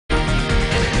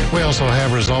We also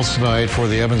have results tonight for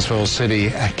the Evansville City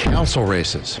Council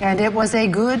races. And it was a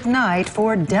good night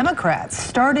for Democrats.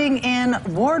 Starting in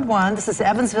Ward 1, this is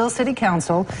Evansville City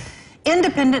Council.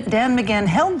 Independent Dan McGinn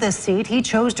held this seat. He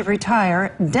chose to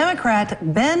retire. Democrat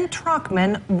Ben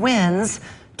Trockman wins,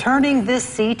 turning this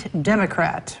seat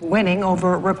Democrat, winning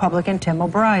over Republican Tim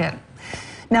O'Brien.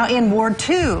 Now in Ward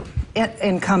 2,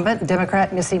 incumbent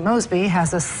Democrat Missy Mosby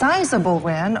has a sizable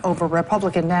win over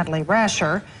Republican Natalie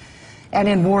Rasher. And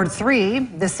in Ward 3,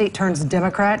 this seat turns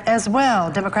Democrat as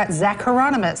well. Democrat Zach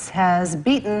Hieronymus has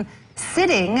beaten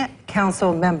sitting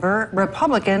council member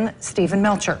Republican Stephen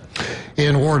Melcher.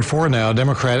 In Ward 4 now,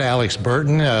 Democrat Alex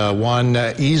Burton won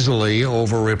easily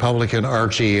over Republican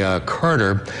Archie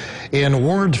Carter. In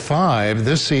Ward 5,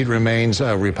 this seat remains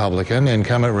Republican.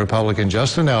 Incumbent Republican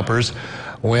Justin Alpers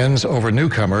wins over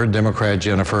newcomer Democrat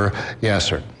Jennifer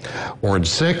Yasser. Ward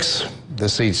 6, the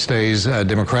seat stays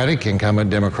Democratic. Incumbent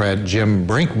Democrat Jim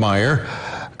Brinkmeyer,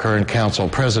 current council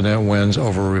president, wins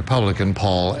over Republican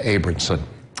Paul Abramson.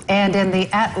 And in the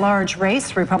at-large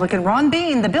race, Republican Ron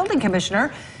Bean, the building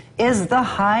commissioner, is the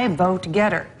high vote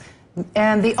getter.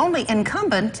 And the only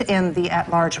incumbent in the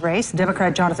at-large race,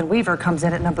 Democrat Jonathan Weaver, comes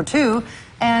in at number 2.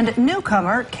 And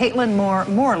newcomer Caitlin Moore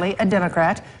Morley, a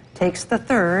Democrat, takes the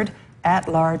third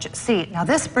at-large seat. Now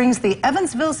this brings the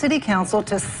Evansville City Council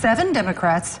to 7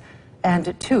 Democrats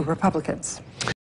and 2 Republicans.